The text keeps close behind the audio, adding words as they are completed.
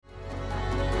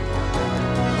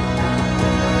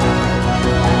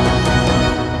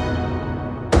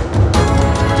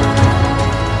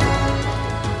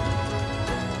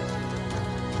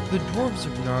Dwarves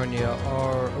of Narnia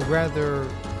are a rather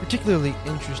particularly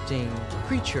interesting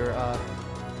creature,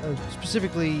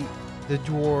 specifically the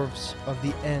dwarves of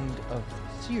the end of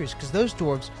the series, because those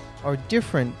dwarves are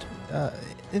different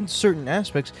in certain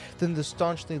aspects than the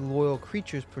staunchly loyal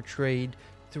creatures portrayed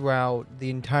throughout the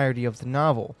entirety of the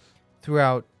novel,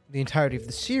 throughout the entirety of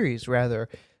the series, rather.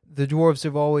 The dwarves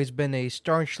have always been a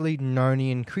staunchly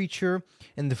Narnian creature.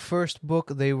 In the first book,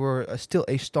 they were still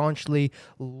a staunchly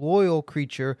loyal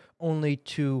creature, only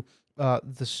to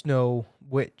the Snow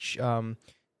Witch,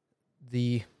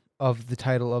 the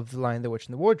title of The Lion, the Witch,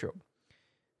 and the Wardrobe.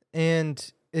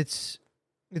 And it's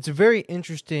very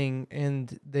interesting,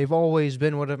 and they've always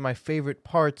been one of my favorite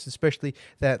parts, especially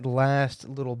that last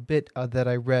little bit that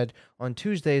I read on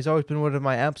Tuesday has always been one of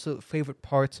my absolute favorite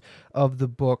parts of the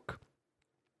book,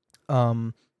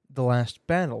 The Last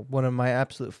Battle. One of my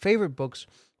absolute favorite books,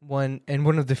 one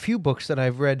of the few books that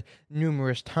I've read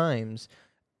numerous times.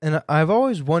 And I've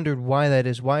always wondered why that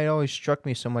is, why it always struck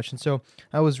me so much. And so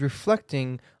I was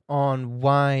reflecting on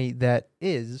why that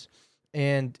is,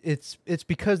 and it's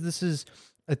because this is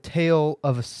a tale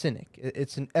of a cynic.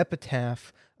 It's an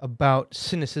epitaph about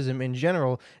cynicism in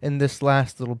general in this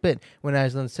last little bit, when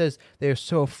Aslan says they are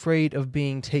so afraid of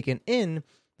being taken in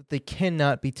that they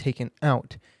cannot be taken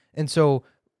out. And so,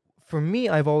 for me,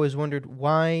 I've always wondered,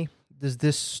 why does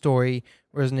this story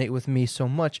resonate with me so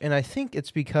much? And I think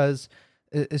it's because,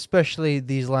 especially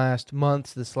these last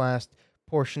months, this last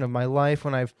portion of my life,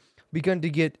 when I've begun to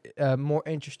get more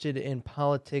interested in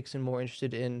politics and more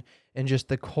interested in just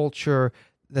the culture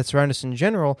that's around us in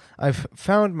general, I've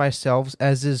found myself,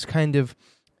 as is kind of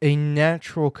a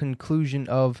natural conclusion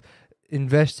of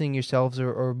investing yourselves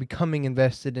or becoming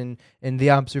invested in the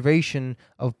observation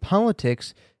of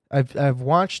politics, I've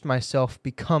watched myself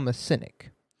become a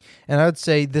cynic. And I would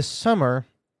say this summer,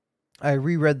 I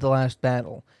reread The Last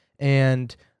Battle,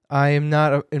 and I am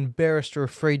not embarrassed or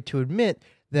afraid to admit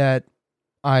that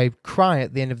I cry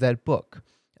at the end of that book.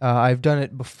 I've done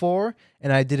it before,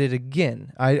 and I did it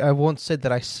again. I won't say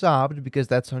that I sobbed, because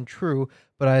that's untrue,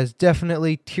 but I was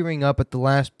definitely tearing up at the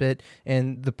last bit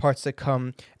and the parts that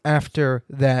come after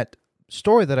that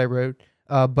story that I wrote.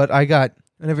 But I got...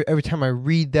 And every time I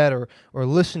read that or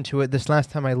listen to it, this last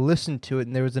time I listened to it,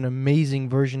 and there was an amazing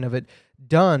version of it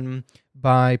done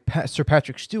by Sir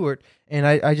Patrick Stewart, and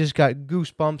I just got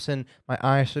goosebumps, and my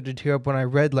eyes started to tear up when I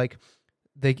read, like,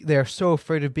 they are so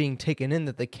afraid of being taken in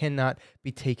that they cannot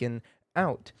be taken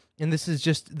out. And this is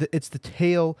just, it's the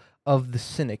tale of the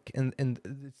cynic, and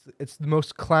it's the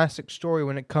most classic story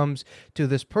when it comes to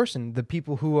this person, the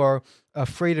people who are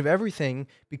afraid of everything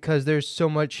because there's so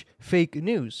much fake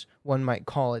news, one might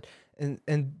call it.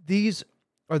 And these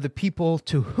are the people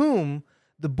to whom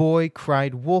the boy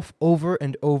cried wolf over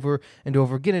and over and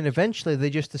over again, and eventually they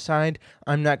just decide,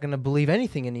 I'm not going to believe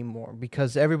anything anymore,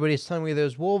 because everybody's telling me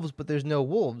there's wolves, but there's no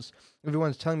wolves.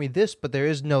 Everyone's telling me this, but there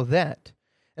is no that.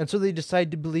 And so they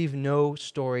decide to believe no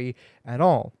story at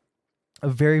all. A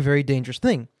very, very dangerous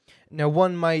thing. Now,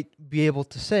 one might be able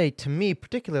to say, to me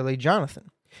particularly,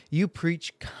 Jonathan, you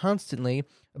preach constantly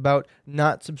about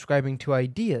not subscribing to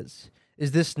ideas.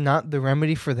 Is this not the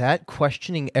remedy for that,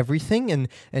 questioning everything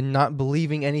and not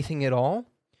believing anything at all?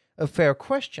 A fair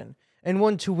question, and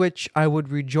one to which I would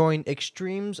rejoin,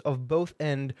 extremes of both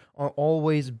end are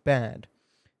always bad.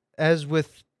 As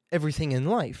with everything in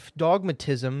life,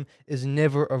 dogmatism is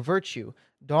never a virtue.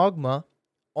 Dogma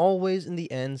always in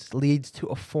the end leads to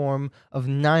a form of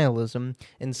nihilism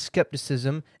and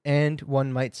skepticism, and,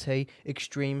 one might say,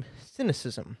 extreme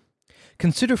cynicism.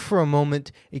 Consider for a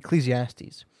moment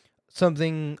Ecclesiastes,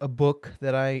 a book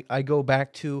that I go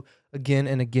back to again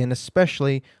and again,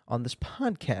 especially on this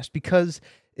podcast, because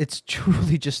it's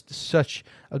truly just such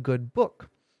a good book.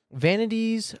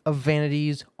 Vanities of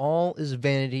vanities, all is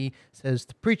vanity, says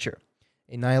the preacher.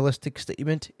 A nihilistic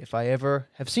statement, if I ever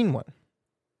have seen one.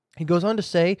 He goes on to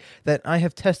say that I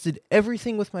have tested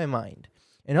everything with my mind.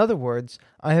 In other words,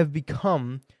 I have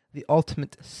become the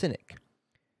ultimate cynic.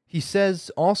 He says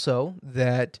also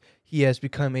that he has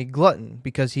become a glutton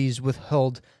because he's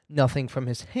withheld nothing from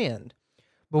his hand.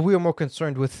 But we are more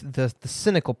concerned with the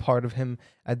cynical part of him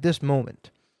at this moment.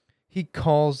 He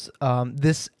calls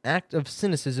this act of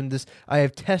cynicism, this I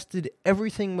have tested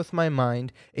everything with my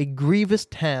mind, a grievous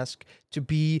task to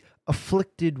be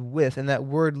afflicted with. And that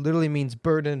word literally means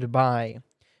burdened by.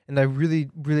 And I really,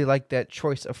 really like that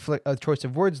choice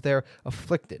of words there,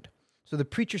 afflicted. So the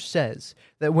preacher says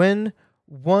that when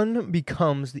one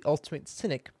becomes the ultimate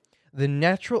cynic, the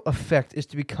natural effect is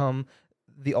to become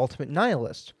the ultimate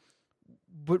nihilist.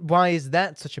 But why is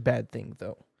that such a bad thing,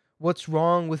 though? What's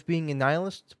wrong with being a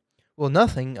nihilist? Well,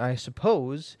 nothing, I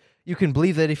suppose, You can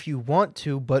believe that if you want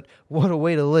to, but what a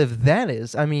way to live that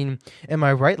is. I mean, am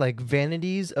I right? Like,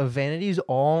 vanities of vanities,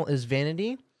 all is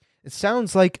vanity. It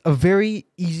sounds like a very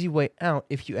easy way out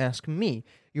if you ask me.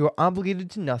 You are obligated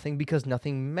to nothing because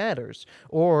nothing matters.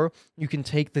 Or you can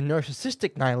take the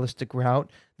narcissistic nihilistic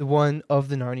route, the one of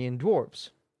the Narnian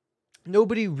dwarves.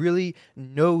 Nobody really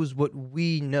knows what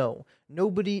we know.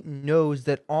 Nobody knows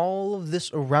that all of this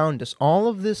around us, all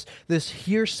of this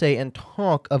hearsay and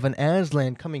talk of an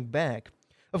Aslan coming back.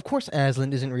 Of course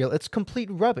Aslan isn't real. It's complete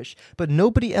rubbish. But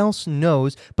nobody else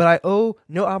knows, but I owe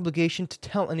no obligation to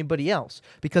tell anybody else.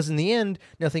 Because in the end,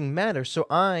 nothing matters. So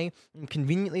I am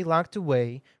conveniently locked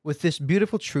away with this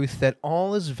beautiful truth that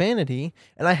all is vanity,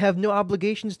 and I have no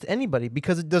obligations to anybody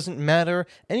because it doesn't matter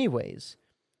anyways.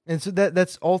 And so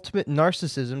that's ultimate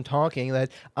narcissism talking,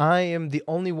 that I am the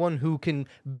only one who can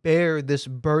bear this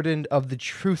burden of the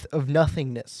truth of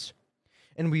nothingness.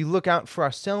 And we look out for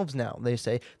ourselves now, they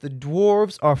say. The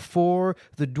dwarves are for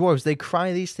the dwarves. They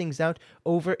cry these things out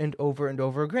over and over and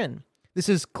over again. This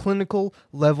is clinical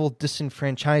level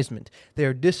disenfranchisement. They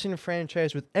are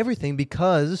disenfranchised with everything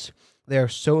because they are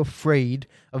so afraid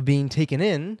of being taken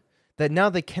in that now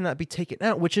they cannot be taken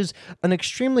out, which is an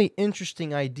extremely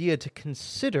interesting idea to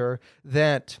consider,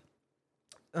 that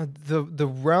the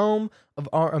realm of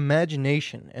our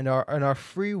imagination and our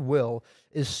free will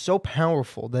is so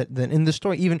powerful that in the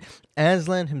story, even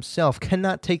Aslan himself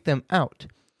cannot take them out.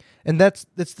 And that's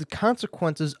the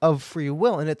consequences of free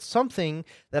will. And it's something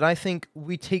that I think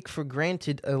we take for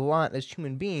granted a lot as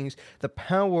human beings, the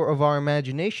power of our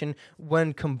imagination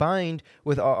when combined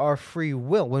with our free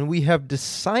will. When we have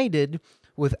decided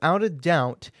without a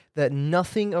doubt that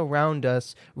nothing around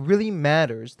us really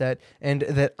matters, that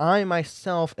I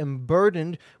myself am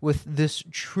burdened with this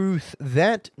truth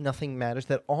that nothing matters,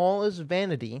 that all is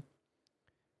vanity,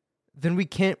 then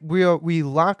we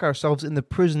lock ourselves in the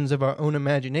prisons of our own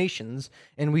imaginations,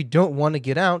 and we don't want to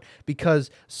get out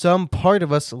because some part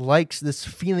of us likes this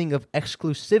feeling of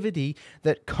exclusivity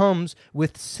that comes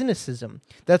with cynicism.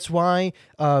 That's why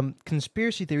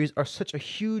conspiracy theories are such a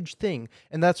huge thing,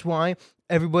 and that's why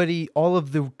all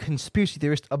of the conspiracy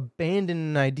theorists abandon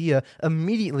an idea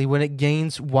immediately when it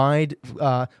gains wide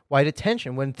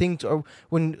attention.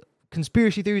 When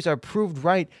conspiracy theories are proved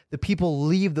right, the people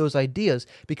leave those ideas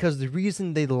because the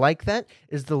reason they like that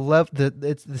is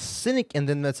it's the cynic in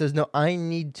them that says, no, I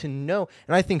need to know.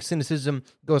 And I think cynicism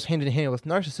goes hand in hand with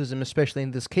narcissism, especially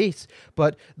in this case.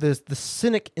 But the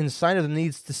cynic inside of them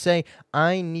needs to say,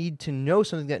 I need to know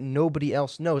something that nobody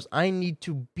else knows. I need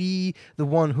to be the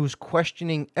one who's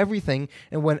questioning everything.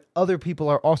 And when other people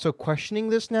are also questioning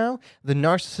this now, the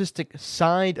narcissistic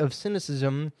side of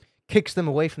cynicism kicks them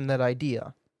away from that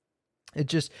idea.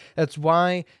 That's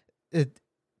why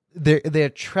they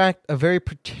attract a very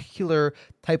particular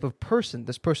type of person,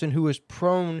 this person who is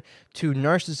prone to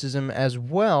narcissism as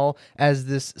well as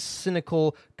this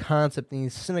cynical concept,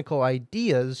 these cynical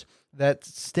ideas that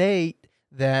state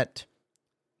that,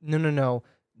 no,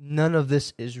 none of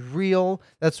this is real.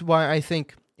 That's why I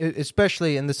think,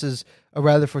 especially, and this is a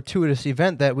rather fortuitous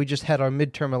event, that we just had our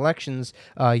midterm elections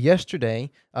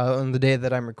yesterday, on the day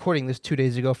that I'm recording this, 2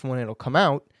 days ago from when it'll come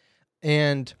out.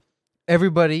 And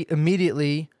everybody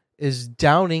immediately is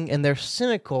doubting and they're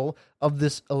cynical of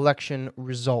this election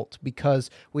result because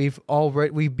we've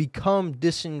become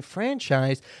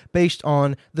disenfranchised based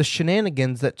on the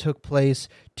shenanigans that took place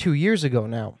 2 years ago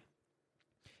now.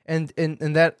 And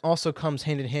that also comes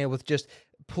hand in hand with just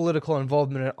political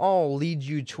involvement. It all leads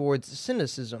you towards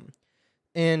cynicism.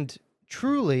 And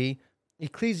truly,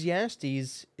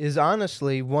 Ecclesiastes is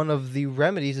honestly one of the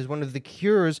remedies, is one of the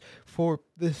cures for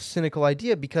this cynical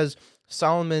idea, because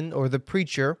Solomon, or the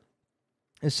preacher,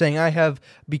 is saying, I have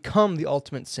become the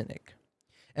ultimate cynic.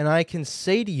 And I can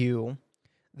say to you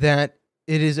that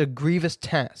it is a grievous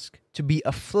task to be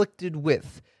afflicted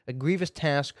with, a grievous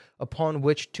task upon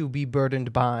which to be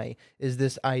burdened by, is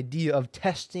this idea of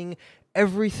testing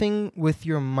everything with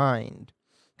your mind.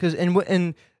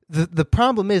 And the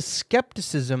problem is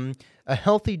skepticism. A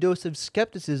healthy dose of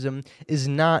skepticism is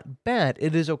not bad.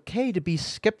 It is okay to be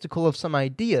skeptical of some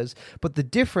ideas, but the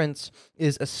difference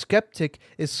is a skeptic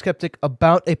is skeptic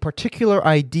about a particular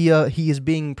idea he is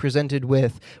being presented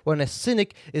with, when a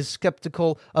cynic is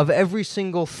skeptical of every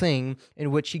single thing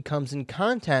in which he comes in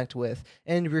contact with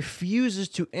and refuses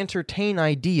to entertain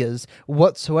ideas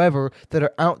whatsoever that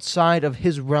are outside of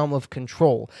his realm of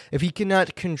control. If he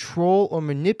cannot control or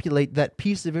manipulate that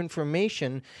piece of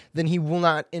information, then he will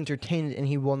not entertain it and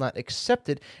he will not accept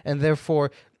it, and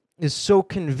therefore is so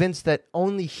convinced that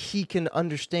only he can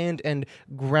understand and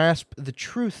grasp the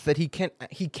truth that he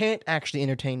can't actually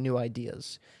entertain new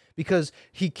ideas. because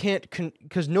he can't,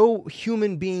 because no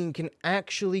human being can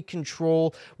actually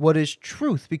control what is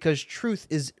truth, because truth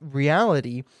is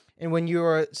reality. And when you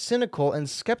are cynical and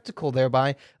skeptical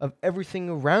thereby of everything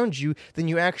around you, then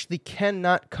you actually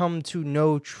cannot come to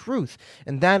know truth.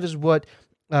 And that is what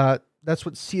that's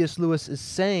what C.S. Lewis is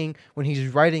saying when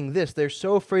he's writing this. They're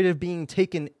so afraid of being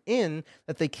taken in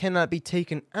that they cannot be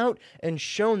taken out and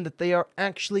shown that they are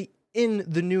actually in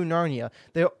the new Narnia.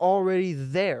 They're already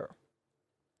there.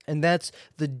 And that's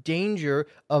the danger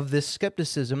of this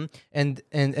skepticism and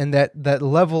that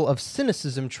level of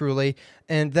cynicism, truly.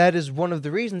 And that is one of the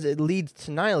reasons it leads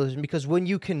to nihilism, because when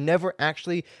you can never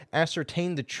actually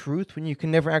ascertain the truth, when you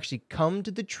can never actually come to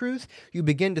the truth, you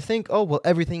begin to think, oh, well,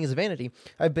 everything is vanity.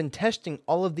 I've been testing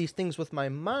all of these things with my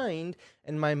mind,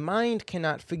 and my mind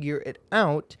cannot figure it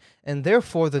out, and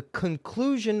therefore the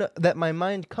conclusion that my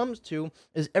mind comes to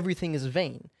is everything is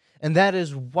vain. And that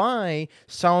is why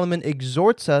Solomon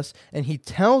exhorts us, and he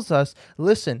tells us,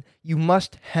 listen, you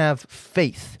must have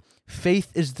faith.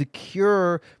 Faith is the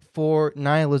cure for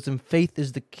nihilism. Faith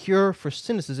is the cure for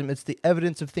cynicism. It's the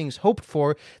evidence of things hoped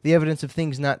for, the evidence of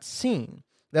things not seen.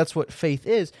 That's what faith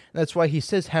is. That's why he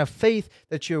says, have faith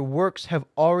that your works have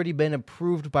already been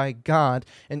approved by God,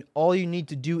 and all you need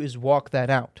to do is walk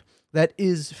that out. That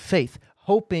is faith.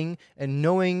 Hoping and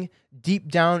knowing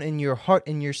deep down in your heart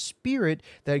and your spirit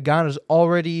that God has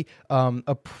already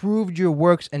approved your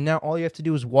works, and now all you have to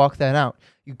do is walk that out.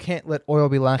 You can't let oil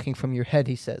be lacking from your head,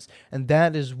 he says. And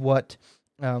that is what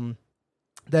Solomon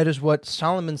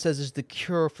says is the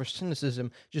cure for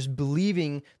cynicism, just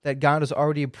believing that God has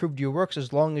already approved your works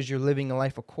as long as you're living a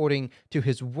life according to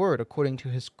his word, according to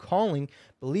his calling,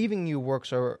 believing your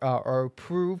works are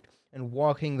approved and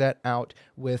walking that out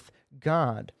with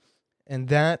God. And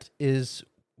that is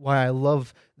why I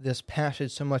love this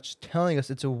passage so much, telling us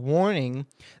it's a warning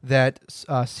that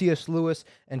C.S. Lewis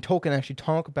and Tolkien actually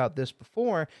talk about this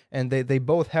before, and they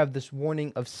both have this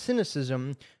warning of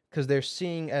cynicism, because they're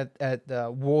seeing at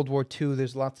World War II,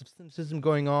 there's lots of cynicism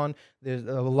going on. There's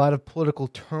a lot of political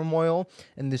turmoil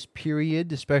in this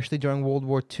period, especially during World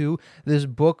War II. This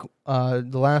book, The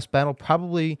Last Battle,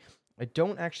 probably... I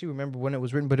don't actually remember when it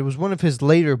was written, but it was one of his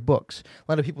later books.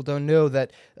 A lot of people don't know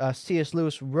that C.S.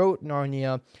 Lewis wrote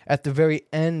Narnia at the very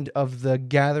end of the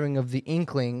gathering of the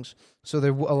Inklings, so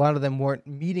a lot of them weren't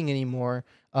meeting anymore,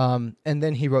 and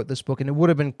then he wrote this book, and it would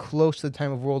have been close to the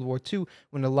time of World War II,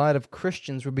 when a lot of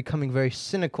Christians were becoming very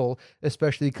cynical,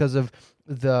 especially because of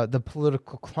the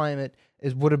political climate.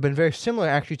 It would have been very similar,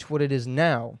 actually, to what it is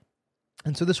now.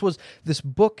 And so this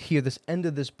book here, this end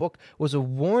of this book, was a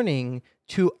warning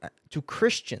to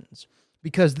Christians,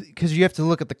 because you have to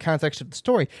look at the context of the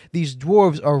story. These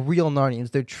dwarves are real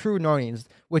Narnians. They're true Narnians,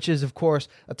 which is, of course,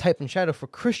 a type and shadow for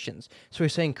Christians. So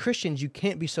he's saying, Christians, you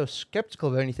can't be so skeptical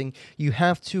of anything. You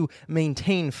have to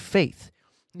maintain faith.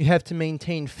 You have to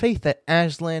maintain faith that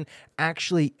Aslan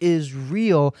actually is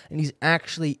real, and he's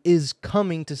actually is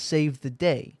coming to save the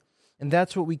day. And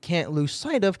that's what we can't lose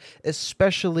sight of,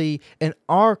 especially in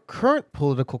our current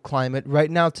political climate right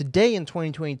now, today in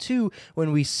 2022,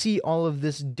 when we see all of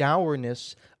this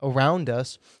dourness around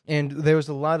us. And there was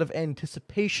a lot of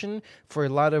anticipation for a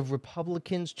lot of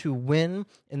Republicans to win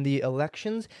in the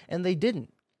elections, and they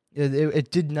didn't.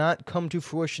 It did not come to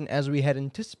fruition as we had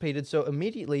anticipated. So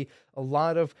immediately, a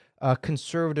lot of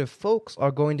conservative folks are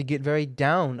going to get very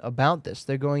down about this.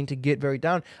 They're going to get very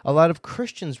down. A lot of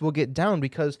Christians will get down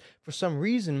because for some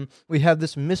reason we have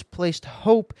this misplaced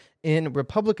hope in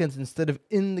Republicans instead of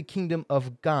in the kingdom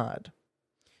of God.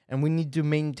 And we need to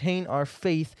maintain our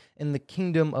faith in the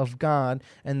kingdom of God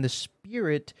and the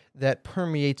spirit that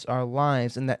permeates our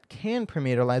lives and that can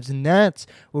permeate our lives. And that's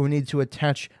what we need to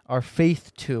attach our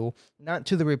faith to, not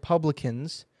to the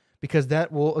Republicans, because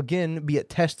that will, again, be a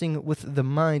testing with the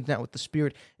mind, not with the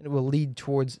spirit, and it will lead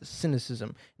towards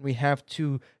cynicism. And we have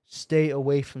to stay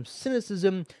away from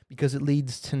cynicism because it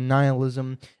leads to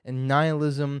nihilism, and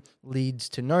nihilism leads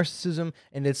to narcissism.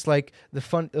 And it's like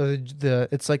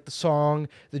it's like the song,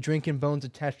 "The drinking bones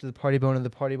attached to the party bone, and the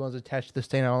party bones attached to the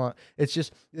stain." It's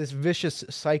just this vicious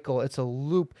cycle. It's a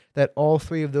loop that all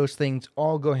three of those things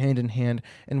all go hand in hand.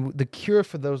 And the cure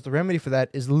for those, the remedy for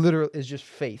that, is just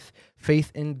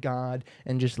faith in God,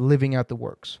 and just living out the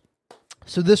works.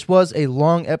 So this was a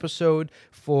long episode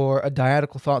for a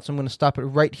Dyadical Thought, so I'm going to stop it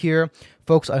right here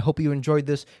Folks, I hope you enjoyed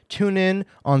this. Tune in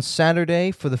on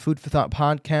Saturday for the Food for Thought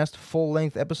podcast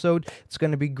full-length episode. It's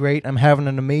going to be great. I'm having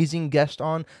an amazing guest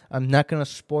on. I'm not going to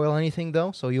spoil anything,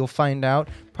 though, so you'll find out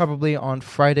probably on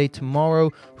Friday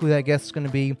tomorrow who that guest is going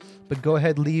to be. But go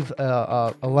ahead, leave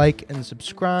a like and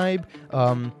subscribe.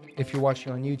 If you're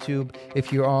watching on YouTube,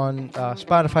 if you're on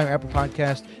Spotify or Apple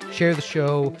Podcast, share the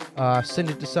show, send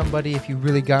it to somebody if you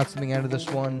really got something out of this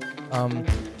one.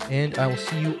 And I will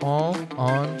see you all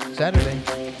on Saturday.